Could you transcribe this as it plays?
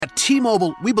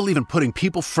T-Mobile, we believe in putting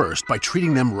people first by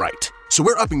treating them right. So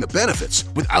we're upping the benefits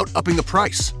without upping the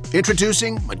price.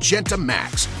 Introducing Magenta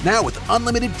Max, now with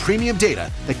unlimited premium data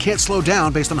that can't slow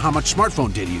down based on how much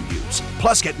smartphone data you use.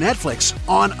 Plus, get Netflix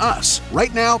on us.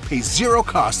 Right now, pay zero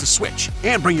cost to switch.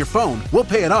 And bring your phone, we'll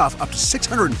pay it off up to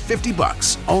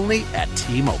 $650, only at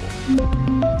T-Mobile.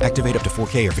 Activate up to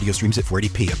 4K or video streams at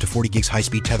 480p, up to 40 gigs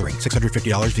high-speed tethering,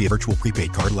 $650 via virtual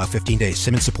prepaid card, allow 15 days.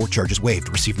 SIM and support charges waived.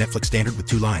 Receive Netflix standard with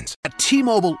 2 lines. At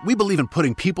T-Mobile, we believe in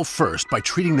putting people first by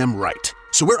treating them right.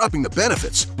 So we're upping the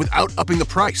benefits without upping the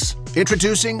price.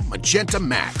 Introducing Magenta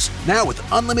Max, now with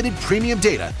unlimited premium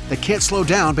data that can't slow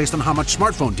down based on how much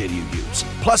smartphone data you use.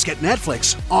 Plus, get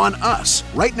Netflix on us.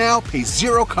 Right now, pay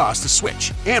zero cost to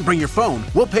switch. And bring your phone,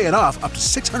 we'll pay it off up to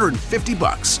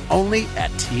 $650, only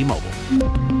at T-Mobile.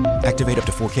 Activate up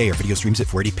to 4K or video streams at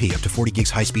 480p, up to 40 gigs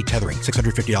high-speed tethering,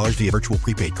 $650 via virtual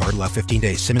prepaid card, allow 15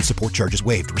 days. SIM and support charges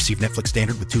waived. Receive Netflix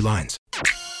standard with 2 lines.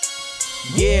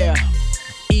 Yeah.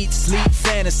 Eat, sleep,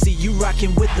 fantasy, you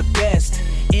rockin' with the best.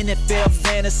 NFL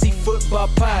Fantasy Football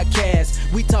Podcast.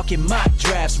 We talking mock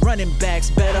drafts, running backs,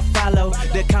 better follow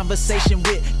the conversation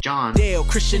with John, Dale,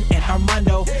 Christian, and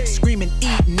Armando. Screaming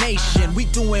Eat Nation, we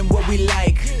doing what we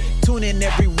like. Tune in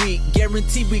every week,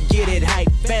 guarantee we get it hype.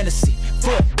 Fantasy,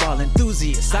 football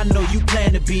enthusiasts, I know you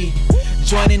plan to be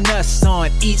joining us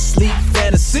on Eat, Sleep,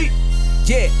 Fantasy.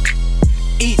 Yeah,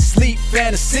 Eat, Sleep,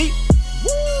 Fantasy.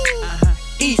 Woo!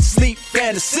 Eat, Sleep,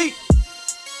 Fantasy.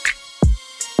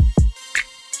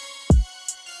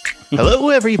 Hello,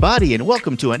 everybody, and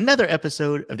welcome to another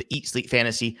episode of the Eat, Sleep,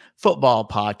 Fantasy Football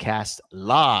Podcast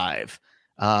live.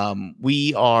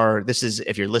 This is,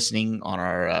 if you're listening on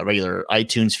our regular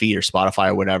iTunes feed or Spotify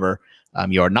or whatever,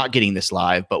 you are not getting this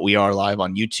live, but we are live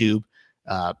on YouTube,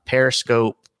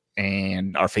 Periscope,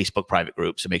 and our Facebook private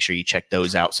group. So make sure you check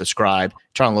those out, subscribe,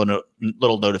 turn on a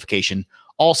little notification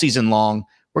all season long.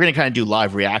 We're going to kind of do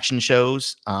live reaction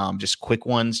shows, just quick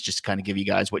ones, just to kind of give you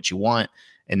guys what you want.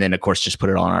 And then, of course, just put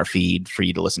it on our feed for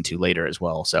you to listen to later as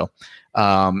well. So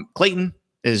Clayton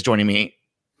is joining me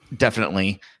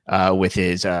definitely with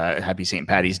his Happy St.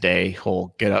 Patty's Day.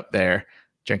 He'll get up there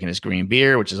drinking his green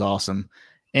beer, which is awesome.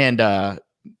 And,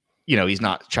 he's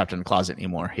not trapped in the closet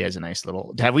anymore. He has a nice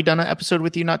little – have we done an episode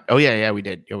with you? Oh, yeah, we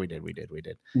did. We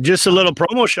did. Just a little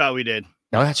promo shot we did.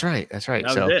 No, that's right. That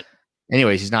was it.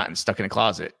 Anyways, he's not stuck in a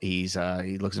closet. He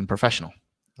looks professional.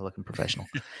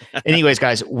 Anyways,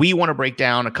 guys, we want to break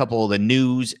down a couple of the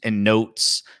news and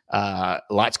notes.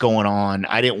 Lots going on.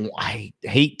 I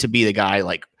hate to be the guy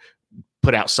like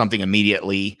put out something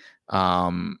immediately,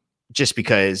 just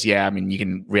because, you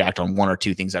can react on one or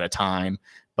two things at a time.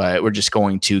 But we're just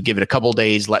going to give it a couple of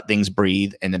days, let things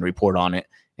breathe, and then report on it,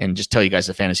 and just tell you guys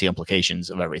the fantasy implications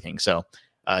of everything. So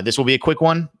this will be a quick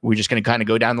one. We're just going to kind of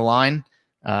go down the line.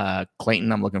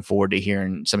 Clayton, I'm looking forward to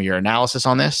hearing some of your analysis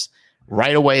on this.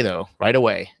 Right away,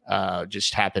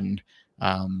 just happened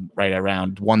right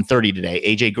around 1:30 today.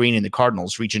 AJ Green and the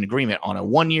Cardinals reach an agreement on a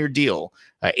 1-year deal,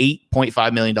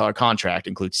 $8.5 million contract,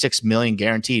 includes $6 million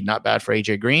guaranteed. Not bad for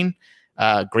AJ Green.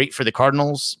 Great for the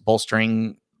Cardinals,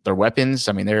 bolstering their weapons.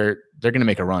 I mean, they're going to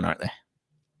make a run, aren't they?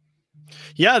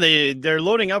 Yeah, they're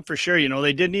loading up for sure.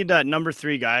 They did need that number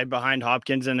 3 guy behind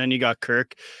Hopkins, and then you got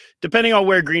Kirk. Depending on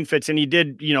where Green fits, and he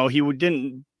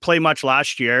didn't play much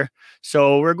last year,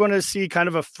 so we're going to see kind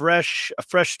of a fresh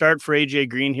start for AJ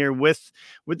Green here with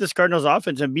this Cardinals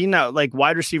offense, and being that like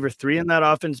wide receiver 3 in that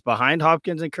offense behind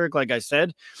Hopkins and Kirk. Like I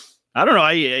said, I don't know.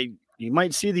 You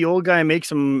might see the old guy make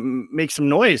some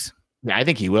noise. Yeah, I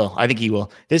think he will.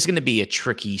 This is going to be a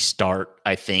tricky start,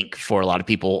 I think, for a lot of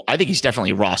people. I think he's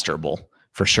definitely rosterable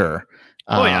for sure.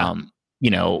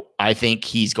 I think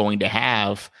he's going to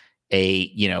have a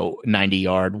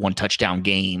 90-yard, 1-touchdown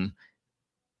game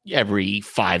every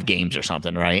 5 games or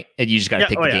something, right? And you just got to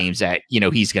pick the games that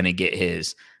he's going to get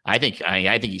his. I think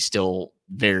he's still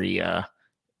very. I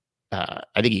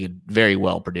think he could very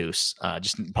well produce,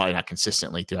 just probably not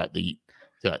consistently throughout the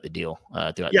deal.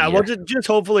 Well, just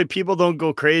hopefully people don't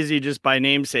go crazy just by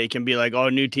namesake and be like, oh,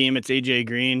 new team, it's AJ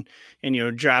Green,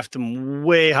 and draft him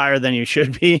way higher than you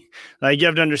should be. Like, you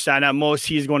have to understand that most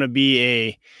he's going to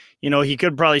be he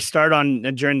could probably start on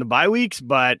during the bye weeks,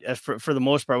 but for the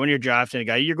most part, when you're drafting a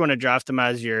guy, you're going to draft him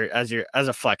as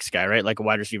a flex guy, right? Like a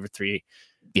wide receiver 3,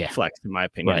 flex, in my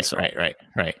opinion. Right, so. Right.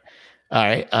 All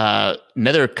right.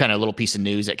 Another kind of little piece of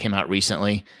news that came out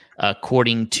recently,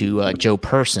 according to Joe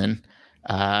Person,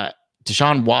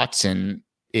 Deshaun Watson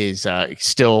is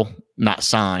still not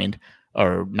signed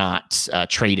or not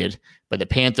traded, but the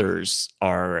Panthers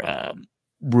are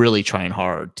really trying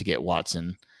hard to get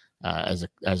Watson as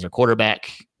a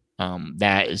quarterback.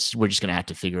 We're just going to have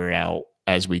to figure it out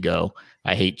as we go.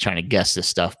 I hate trying to guess this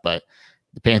stuff, but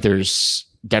the Panthers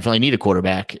definitely need a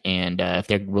quarterback, and if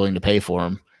they're willing to pay for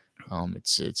him,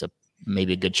 it's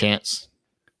maybe a good chance.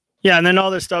 Yeah, and then all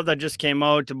this stuff that just came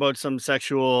out about some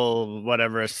sexual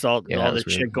assault, all this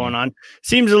shit going on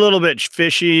seems a little bit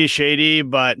fishy, shady,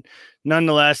 but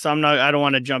nonetheless, I don't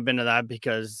want to jump into that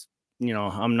because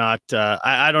I'm not.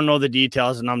 I don't know the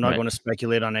details, and I'm not going to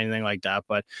speculate on anything like that.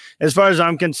 But as far as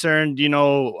I'm concerned,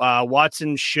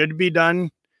 Watson should be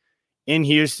done in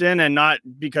Houston, and not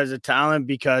because of talent,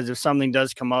 because if something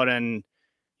does come out and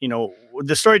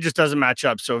the story just doesn't match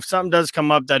up. So if something does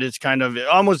come up that it's kind of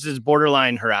almost is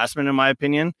borderline harassment, in my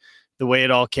opinion, the way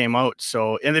it all came out.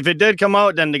 So, and if it did come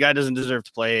out, then the guy doesn't deserve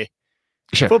to play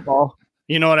football.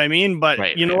 You know what I mean? But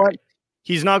what?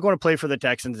 He's not going to play for the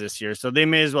Texans this year. So they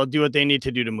may as well do what they need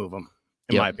to do to move him,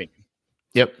 in my opinion.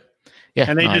 Yep. Yeah.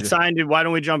 And they just signed it. Why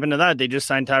don't we jump into that? They just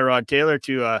signed Tyrod Taylor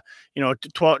to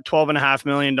 $12.5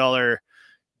 million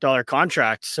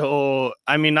contract. So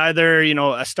I mean, either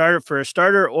a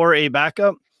starter or a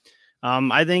backup.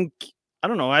 I think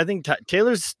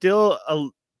Taylor's still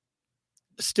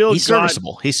he's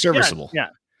serviceable. He's serviceable. Yeah.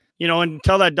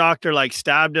 Until that doctor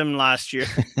stabbed him last year,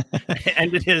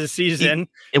 ended his season.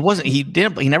 He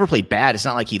never played bad. It's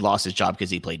not like he lost his job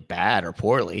because he played bad or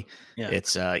poorly. Yeah.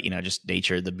 It's just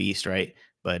nature of the beast, right?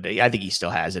 But I think he still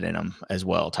has it in him as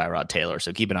well, Tyrod Taylor.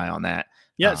 So keep an eye on that.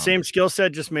 Yeah, same skill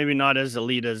set, just maybe not as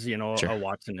elite as a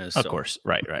Watson is. Of course,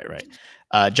 right.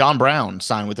 John Brown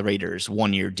signed with the Raiders,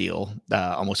 1-year deal,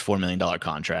 almost $4 million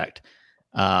contract.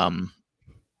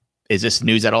 Is this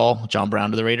news at all? John Brown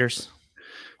to the Raiders?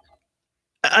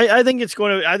 I think it's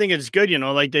good.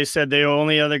 Like they said, the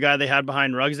only other guy they had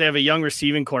behind Ruggs, they have a young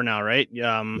receiving core now, right?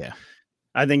 Yeah.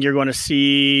 I think you're going to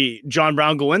see John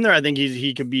Brown go in there. I think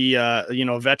he could be a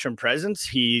veteran presence.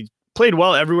 He played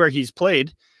well everywhere he's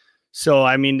played. So,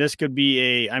 I mean, this could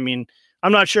be I'm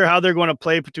not sure how they're going to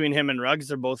play between him and Ruggs.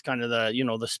 They're both kind of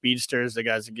the speedsters, the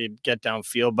guys that get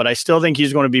downfield, but I still think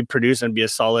he's going to be produced and be a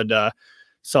solid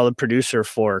producer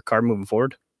for Carr moving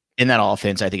forward. In that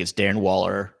offense, I think it's Darren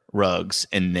Waller, Ruggs,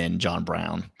 and then John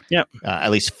Brown. Yeah.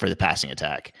 At least for the passing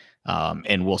attack.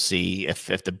 And we'll see if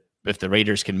the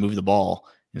Raiders can move the ball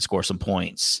and score some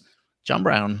points. John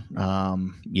Brown,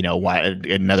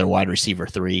 another wide receiver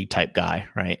 3 type guy,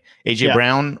 right? AJ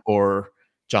Brown or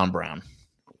John Brown?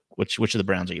 Which of the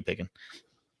Browns are you picking?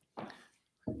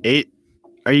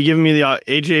 Are you giving me the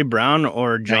AJ Brown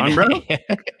or John Brown?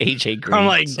 AJ Green. I'm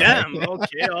like, damn.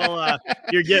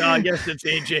 Okay, I guess it's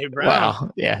AJ Brown.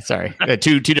 Wow. Yeah. Sorry.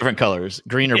 Two different colors,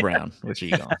 green or brown. Which are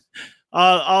you going?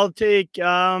 I'll take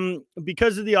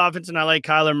because of the offense, and I like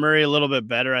Kyler Murray a little bit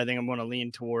better. I think I'm going to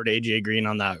lean toward AJ Green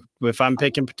on that. If I'm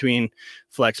picking between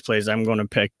flex plays, I'm going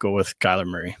to go with Kyler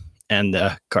Murray and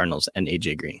the Cardinals and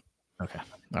AJ Green. Okay.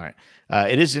 All right.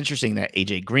 It is interesting that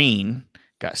AJ Green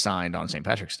got signed on St.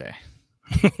 Patrick's Day.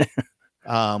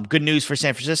 Good news for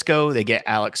San Francisco. They get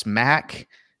Alex Mack,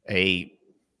 a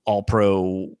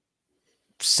all-pro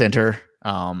center.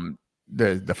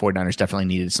 The 49ers definitely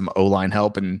needed some O-line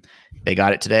help, and they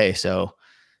got it today. So,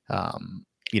 John,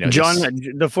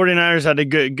 the 49ers had a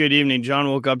good evening. John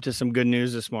woke up to some good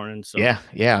news this morning. So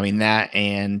yeah. I mean, that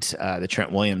and the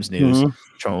Trent Williams news.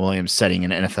 Mm-hmm. Trent Williams setting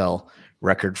an NFL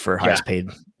record for highest paid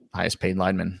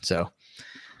lineman. So,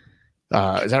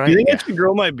 is that right? You think I should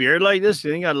grow my beard like this?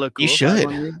 You think I'd look cool? You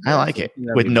should. I like it.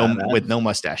 With no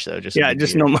mustache though. Just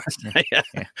no mustache. Yeah.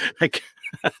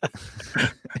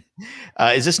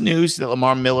 Is this news that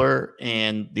Lamar Miller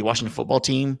and the Washington football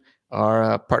team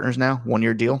are partners now?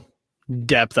 1-year deal?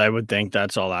 Depth, I would think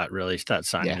that's all that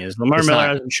signing is. Lamar Miller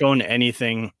hasn't shown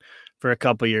anything for a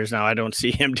couple of years now. I don't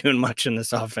see him doing much in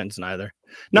this offense neither.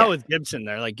 Not with Gibson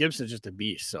there. Like Gibson's just a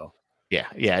beast. So yeah.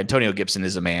 Antonio Gibson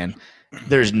is a man.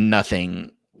 There's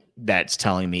nothing that's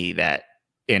telling me that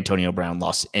Antonio Brown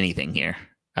lost anything here.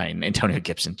 I mean, Antonio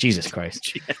Gibson, Jesus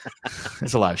Christ.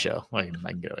 It's a live show. I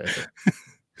can get away with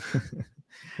it.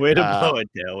 Way to blow it,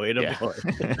 Dale. Way to blow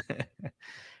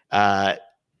it.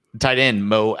 Tight end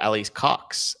Mo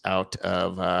Alley-Cox out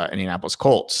of Indianapolis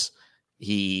Colts.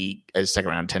 He is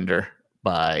second round tender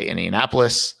by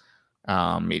Indianapolis.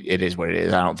 It is what it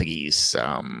is. I don't think he's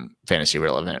fantasy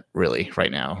relevant really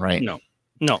right now, right?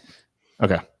 No.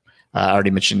 Okay. I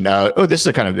already mentioned, this is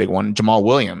a kind of big one. Jamal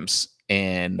Williams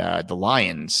and the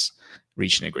Lions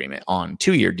reached an agreement on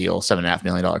 2-year deal, $7.5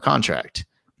 million contract.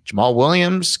 Jamal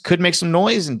Williams could make some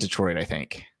noise in Detroit, I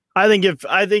think. I think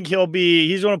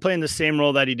he's going to play in the same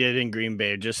role that he did in Green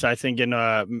Bay. Just I think in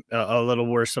a little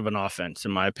worse of an offense,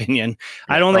 in my opinion.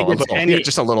 I don't think it's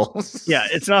just a little. Yeah,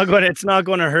 it's not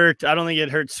going to hurt. I don't think it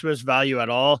hurts Swiss value at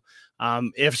all.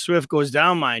 If Swift goes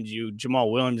down, mind you,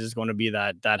 Jamal Williams is going to be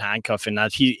that handcuff, and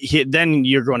that he then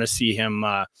you're going to see him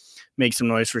make some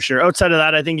noise for sure. Outside of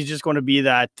that, I think he's just going to be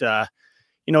that.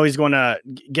 He's going to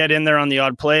get in there on the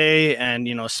odd play and,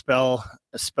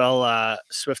 spell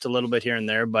Swift a little bit here and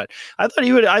there. But I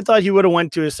thought he would have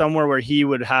went to somewhere where he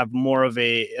would have more of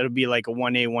it'll be like a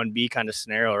 1A, 1B kind of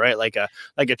scenario, right? Like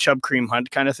a Chubb Kareem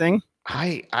Hunt kind of thing.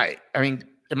 I mean,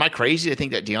 am I crazy to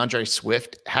think that DeAndre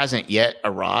Swift hasn't yet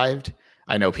arrived?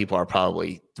 I know people are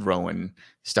probably throwing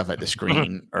stuff at the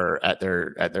screen or at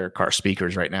their car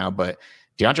speakers right now, but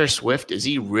DeAndre Swift, is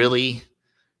he really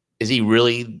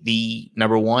the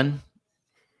number one?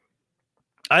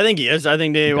 I think he is. I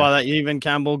think even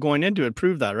Campbell going into it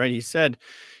proved that, right? He said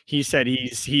he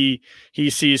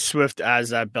sees Swift as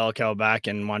that bell cow back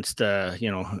and wants to,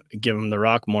 give him the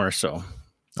rock more. So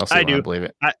I do believe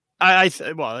it.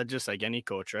 Well, just like any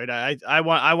coach, right? I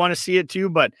want to see it too,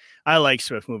 but I like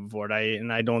Swift moving forward.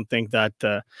 I don't think that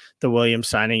the Williams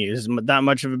signing is that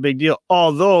much of a big deal.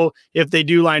 Although if they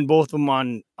do line both of them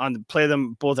on play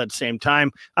them both at the same time,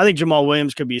 I think Jamal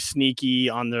Williams could be sneaky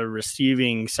on the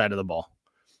receiving side of the ball.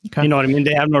 Okay. You know what I mean?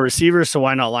 They have no receivers, so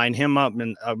why not line him up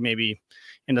and maybe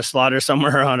in the slot or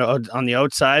somewhere on the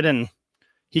outside, and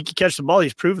he could catch the ball.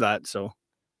 He's proved that. So.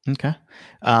 Okay.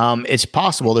 It's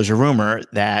possible. There's a rumor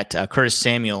that Curtis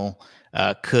Samuel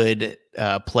could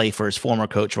play for his former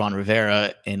coach, Ron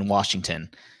Rivera, in Washington.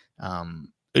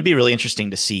 It'd be really interesting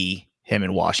to see him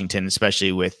in Washington,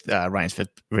 especially with Ryan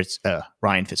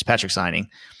Fitzpatrick signing.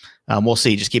 We'll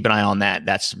see. Just keep an eye on that.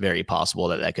 That's very possible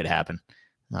that could happen.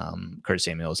 Curtis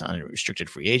Samuel is an unrestricted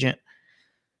free agent.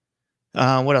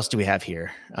 What else do we have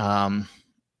here?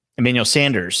 Emmanuel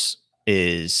Sanders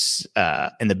is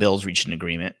and the Bills reached an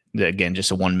agreement. Again,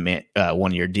 just a 1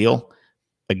 year deal.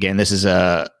 Again, this is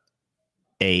a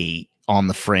on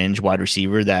the fringe wide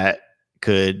receiver that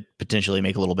could potentially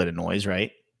make a little bit of noise,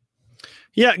 right?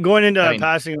 Yeah, going into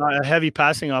a heavy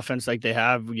passing offense like they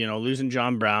have, losing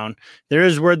John Brown. There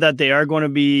is word that they are going to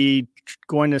be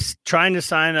trying to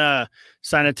sign a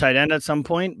tight end at some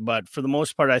point, but for the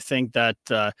most part, I think that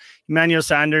Emmanuel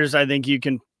Sanders, I think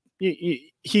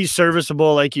he's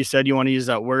serviceable, like you said. You want to use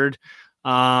that word,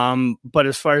 but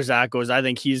as far as that goes, I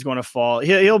think he's going to fall.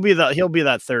 He'll be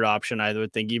that third option. I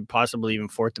would think, possibly even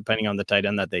fourth, depending on the tight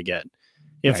end that they get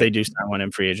if they do sign one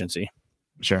in free agency.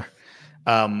 Sure.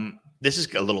 This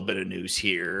is a little bit of news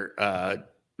here.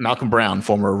 Malcolm Brown,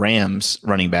 former Rams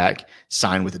running back,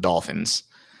 signed with the Dolphins.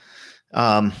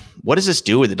 What does this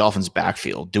do with the Dolphins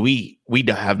backfield? We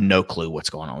have no clue what's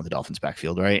going on with the Dolphins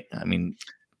backfield, right? I mean,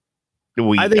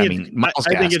 I think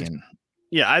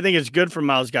it's good for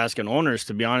Myles Gaskin owners,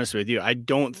 to be honest with you. I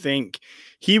don't think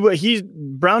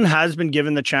Brown has been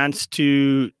given the chance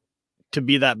to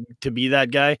be that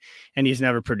guy, and he's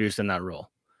never produced in that role.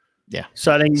 Yeah.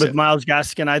 So I think with Myles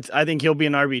Gaskin, I think he'll be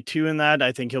an RB2 in that.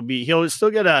 I think he'll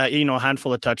still get a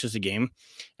handful of touches a game,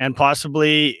 and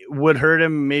possibly would hurt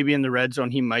him maybe in the red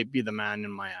zone. He might be the man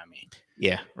in Miami.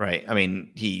 Yeah, right. I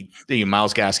mean,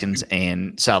 Myles Gaskins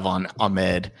and Salvon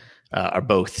Ahmed are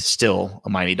both still a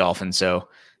Miami Dolphin. So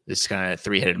this kind of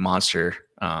three-headed monster.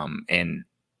 And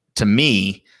to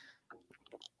me,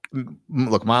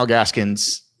 look, Myles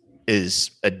Gaskins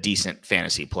is a decent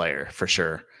fantasy player for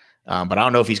sure. But I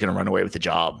don't know if he's going to run away with the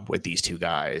job with these two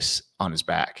guys on his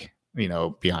back,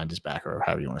 behind his back, or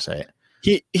however you want to say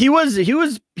it.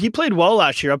 He played well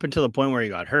last year up until the point where he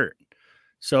got hurt.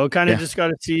 So kind of just got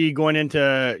to see going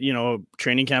into,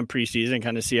 training camp preseason,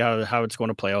 kind of see how it's going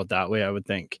to play out that way, I would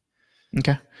think.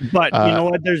 Okay. But you know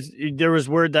what? There was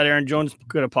word that Aaron Jones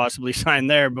could have possibly signed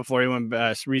there before he went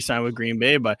re-signed with Green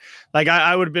Bay. But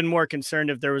I would have been more concerned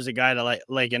if there was a guy that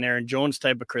like an Aaron Jones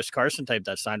type, a Chris Carson type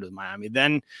that signed with Miami.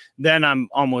 Then I'm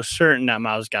almost certain that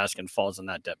Myles Gaskin falls on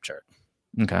that depth chart.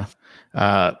 Okay.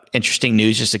 Interesting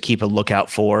news just to keep a lookout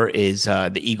for is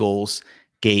the Eagles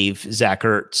gave Zach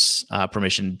Ertz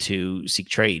permission to seek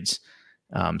trades.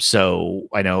 So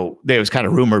I know there was kind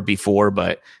of rumored before,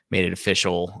 but made it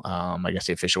official. I guess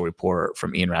the official report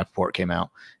from Ian Rappaport came out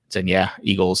saying,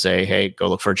 Eagles say, hey, go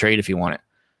look for a trade if you want it.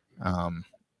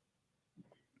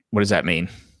 What does that mean?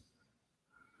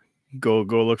 Go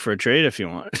look for a trade if you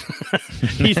want.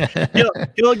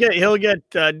 he'll get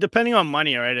depending on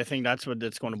money, right? I think that's what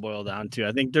it's going to boil down to.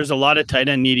 I think there's a lot of tight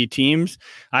end needy teams.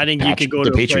 I think you could go to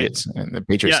the Patriots, and the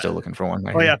Patriots still looking for one.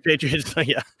 Patriots.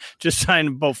 Just signed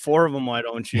about 4 of them. Why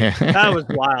don't you? That was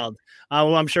wild.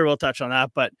 Well, I'm sure we'll touch on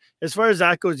that. But as far as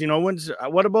that goes,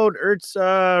 what about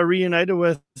Ertz reunited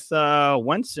with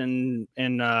Wentz in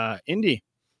Indy?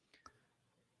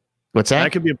 What's that?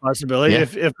 That could be a possibility. Yeah.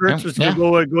 If Hurts was to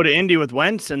go to Indy with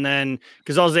Wentz, and then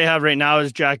because all they have right now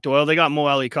is Jack Doyle, they got Mo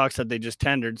Alley Cox that they just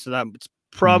tendered, so that's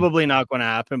probably not going to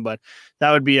happen. But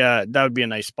that would be a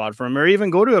nice spot for him, or even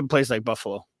go to a place like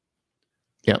Buffalo.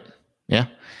 Yep. Yeah.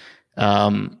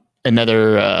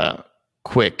 Another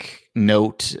quick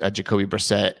note: Jacoby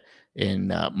Brissett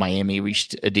in Miami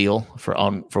reached a deal for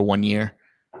 1 year.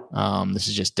 This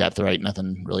is just depth, right?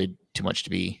 Nothing really too much to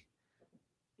be.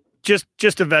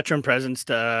 Just a veteran presence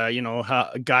to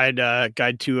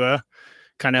guide Tua,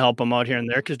 kind of help him out here and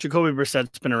there, because Jacoby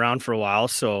Brissett's been around for a while.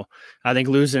 So I think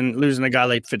losing a guy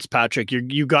like Fitzpatrick,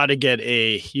 you got to get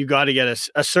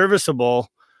a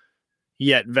serviceable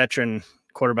yet veteran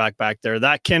quarterback back there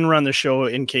that can run the show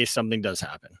in case something does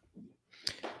happen.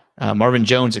 Marvin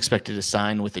Jones expected to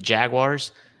sign with the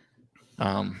Jaguars.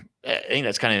 I think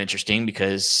that's kind of interesting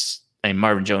because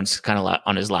Marvin Jones kind of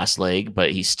on his last leg,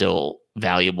 but he's still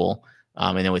valuable.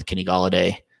 And then with Kenny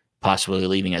Golladay possibly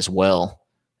leaving as well,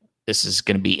 this is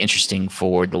going to be interesting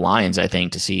for the Lions, I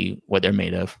think, to see what they're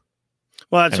made of.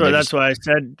 Well, that's why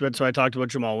I talked about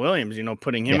Jamal Williams,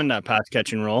 putting him in that pass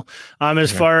catching role. As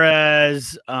far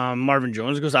as Marvin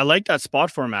Jones goes, I like that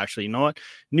spot for him, actually. You know what?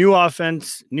 New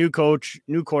offense, new coach,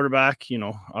 new quarterback,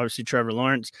 obviously Trevor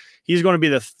Lawrence. He's going to be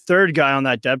the third guy on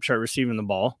that depth chart receiving the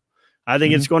ball. I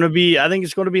think it's going to be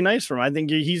nice for him. I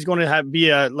think he's going to be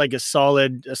a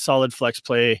solid flex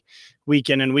play week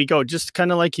in and week out, just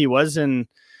kind of like he was in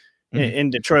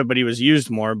Detroit, but he was used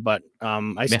more. But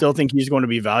I still think he's going to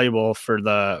be valuable for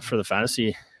the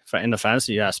fantasy in the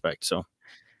fantasy aspect. So, all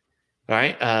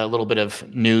right, a little bit of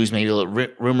news, maybe a little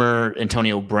rumor: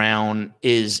 Antonio Brown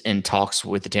is in talks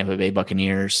with the Tampa Bay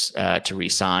Buccaneers to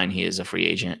re-sign. He is a free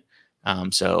agent,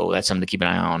 so that's something to keep an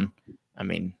eye on. I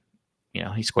mean,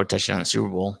 he scored a touchdown in the Super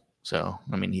Bowl, so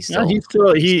I mean, he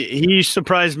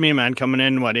surprised me, man. Coming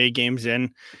in 8 games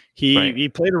in, he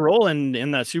played a role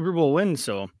in that Super Bowl win,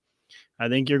 so. I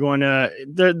think you're going to –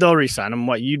 they'll re-sign him.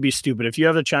 You'd be stupid. If you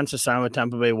have a chance to sign with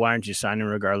Tampa Bay, why aren't you signing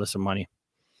regardless of money?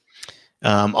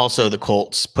 Also, the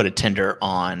Colts put a tender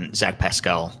on Zach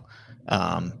Pascal.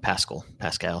 Zach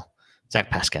Pascal.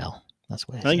 That's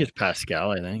what I think it's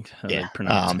Pascal, I think. Yeah.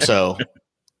 So,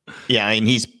 yeah, I mean,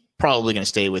 he's probably going to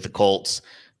stay with the Colts,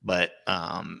 but,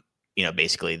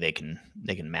 basically they can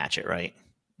match it, right?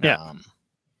 Yeah.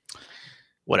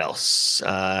 What else?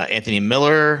 Anthony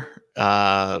Miller –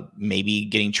 maybe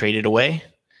getting traded away.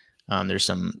 There's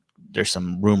some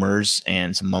rumors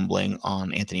and some mumbling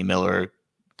on Anthony Miller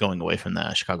going away from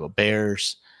the Chicago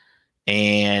Bears,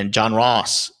 and John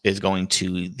Ross is going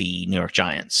to the New York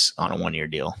Giants on a 1-year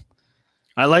deal.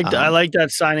 I like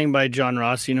that signing by John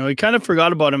Ross. He kind of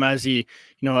forgot about him as he,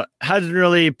 hasn't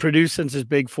really produced since his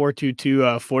big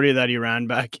 4.22 40 that he ran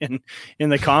back in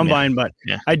the combine. But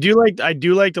I do like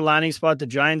the landing spot. The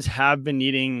Giants have been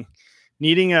needing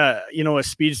a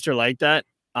speedster like that.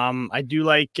 I do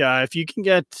like if you can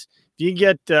get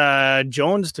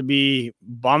Jones to be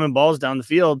bombing balls down the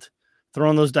field,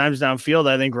 throwing those dimes downfield.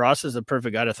 I think Ross is the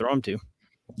perfect guy to throw them to.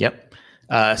 Yep.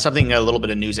 Something, a little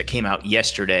bit of news that came out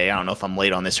yesterday. I don't know if I'm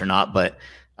late on this or not, but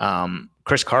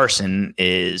Chris Carson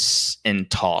is in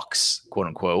talks, quote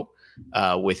unquote,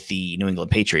 with the New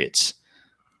England Patriots.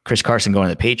 Chris Carson going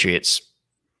to the Patriots,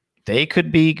 they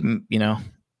could be,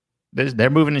 they're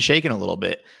moving and shaking a little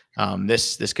bit.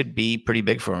 This could be pretty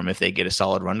big for them if they get a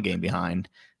solid run game behind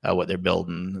what they're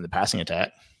building in the passing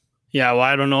attack. Yeah, well,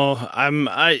 I don't know. I've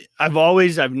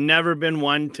never been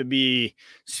one to be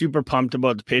super pumped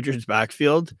about the Patriots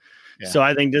backfield. Yeah. So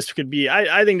I think this could be.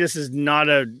 I think this is not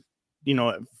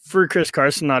for Chris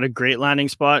Carson, not a great landing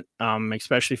spot,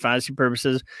 especially fantasy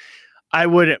purposes. I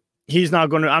wouldn't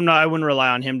rely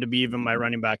on him to be even my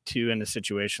running back 2 in a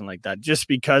situation like that, just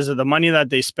because of the money that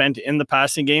they spent in the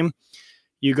passing game.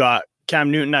 You got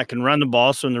Cam Newton that can run the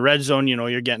ball. So in the red zone,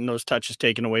 you're getting those touches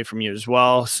taken away from you as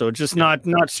well. So just not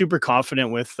super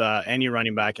confident with any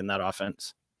running back in that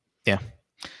offense. Yeah.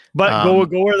 But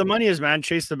go where the money is, man.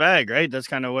 Chase the bag, right? That's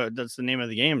kind of that's the name of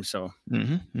the game. So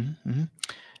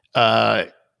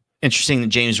interesting that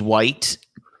James White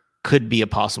could be a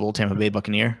possible Tampa Bay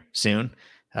Buccaneer soon.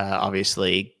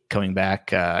 Obviously coming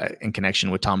back in connection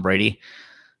with Tom Brady.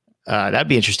 That'd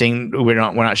be interesting. We're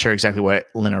not sure exactly what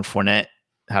Leonard Fournette,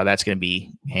 how that's going to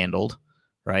be handled,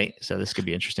 right? So this could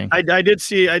be interesting. I did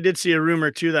see a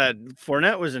rumor too that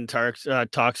Fournette was in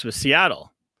talks with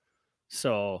Seattle.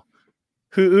 So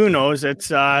who knows?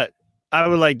 It's I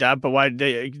would like that, but why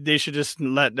they should just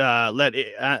let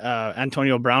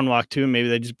Antonio Brown walk too. Maybe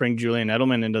they just bring Julian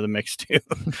Edelman into the mix too.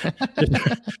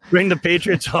 Bring the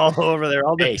Patriots all over there.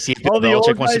 See if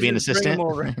Belichick wants to be an assistant.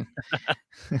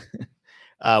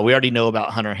 We already know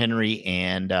about Hunter Henry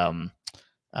and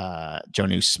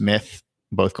Jonnu Smith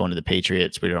both going to the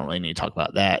Patriots. We don't really need to talk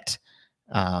about that.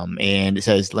 And it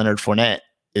says Leonard Fournette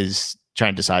is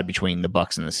trying to decide between the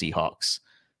Bucs and the Seahawks.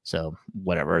 So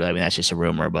whatever. I mean, that's just a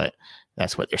rumor, but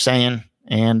that's what they're saying.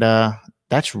 And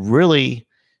that's really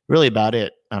about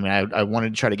it. I mean, I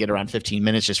wanted to try to get around 15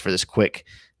 minutes just for this quick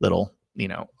little,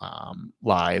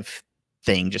 live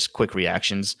thing, just quick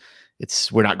reactions.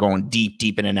 We're not going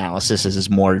deep in analysis. This is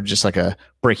more just like a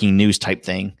breaking news type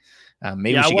thing.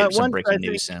 Maybe we should get some breaking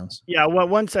news sounds. Yeah.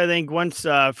 Once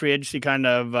free agency kind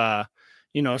of,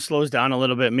 slows down a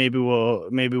little bit, maybe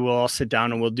we'll all sit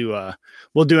down and we'll do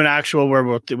an actual where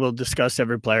we'll discuss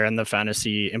every player and the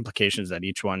fantasy implications that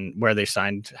each one where they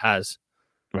signed has.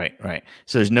 Right.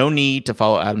 So there's no need to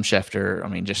follow Adam Schefter. I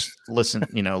mean, just listen,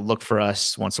 look for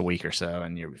us once a week or so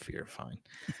and you're fine.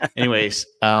 Anyways,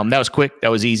 that was quick.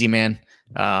 That was easy, man.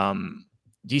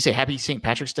 Do you say Happy St.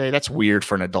 Patrick's Day? That's weird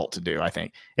for an adult to do. I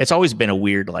think it's always been a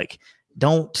weird,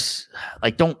 don't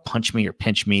punch me or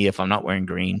pinch me if I'm not wearing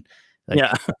green.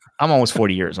 I'm almost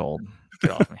 40 years old.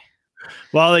 Get off me.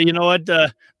 Well, you know what?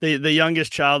 The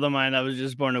youngest child of mine that was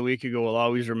just born a week ago will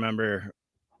always remember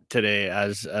today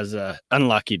as a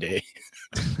unlucky day.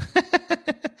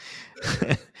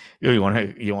 You want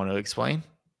to explain?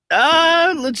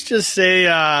 Let's just say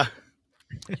had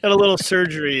a little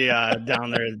surgery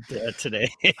down there today.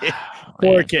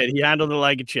 Poor kid. He handled it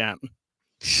like a champ.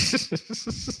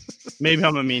 Maybe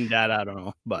I'm a mean dad. I don't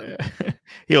know, but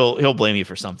he'll blame you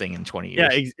for something in 20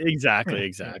 years. Yeah,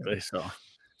 exactly. So, all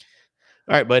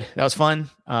right, bud, that was fun.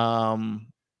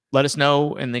 Let us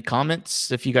know in the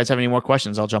comments if you guys have any more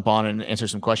questions. I'll jump on and answer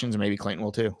some questions, and maybe Clayton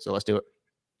will too. So let's do it.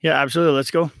 Yeah, absolutely.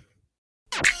 Let's go.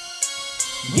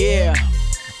 Yeah.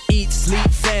 Eat, sleep,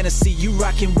 fantasy. You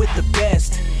rocking with the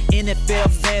best. NFL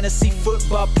Fantasy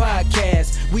Football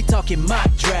Podcast. We talking mock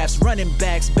drafts, running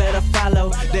backs. Better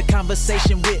follow the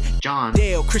conversation with John,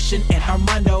 Dale, Christian, and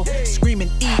Armando. Screaming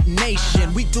Eat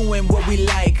Nation. We doing what we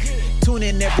like. Tune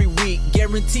in every week.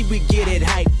 Guarantee we get it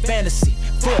hype. Fantasy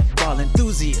football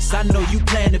enthusiasts. I know you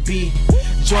plan to be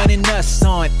joining us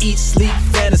on Eat, Sleep,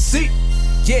 Fantasy.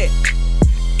 Yeah.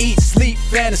 Eat, Sleep,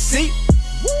 Fantasy.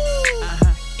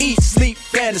 Eat, Sleep,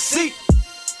 Fantasy.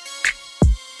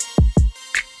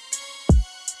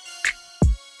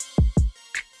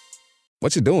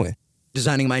 What you doing?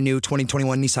 Designing my new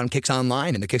 2021 Nissan Kicks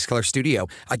online in the Kicks Color Studio.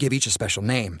 I give each a special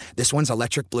name. This one's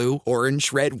electric blue,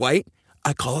 orange, red, white.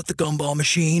 I call it the Gumball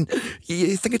Machine.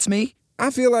 You think it's me?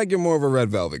 I feel like you're more of a red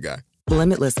velvet guy.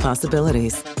 Limitless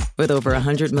possibilities. With over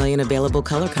 100 million available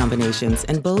color combinations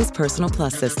and Bose Personal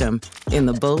Plus system in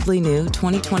the boldly new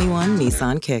 2021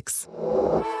 Nissan Kicks.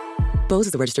 Bose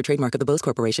is a registered trademark of the Bose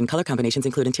Corporation. Color combinations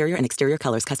include interior and exterior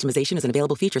colors. Customization is an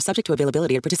available feature subject to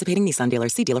availability at participating Nissan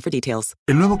dealers. See dealer for details.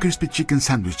 El nuevo Crispy Chicken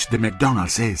Sandwich de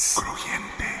McDonald's es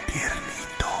crujiente,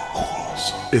 tiernito,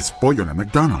 jugoso. Es pollo de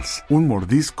McDonald's. Un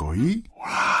mordisco y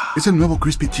 ¡wow! Es el nuevo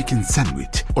Crispy Chicken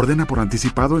Sandwich. Ordena por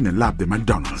anticipado en el app de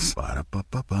McDonald's.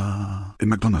 En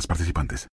McDonald's participantes.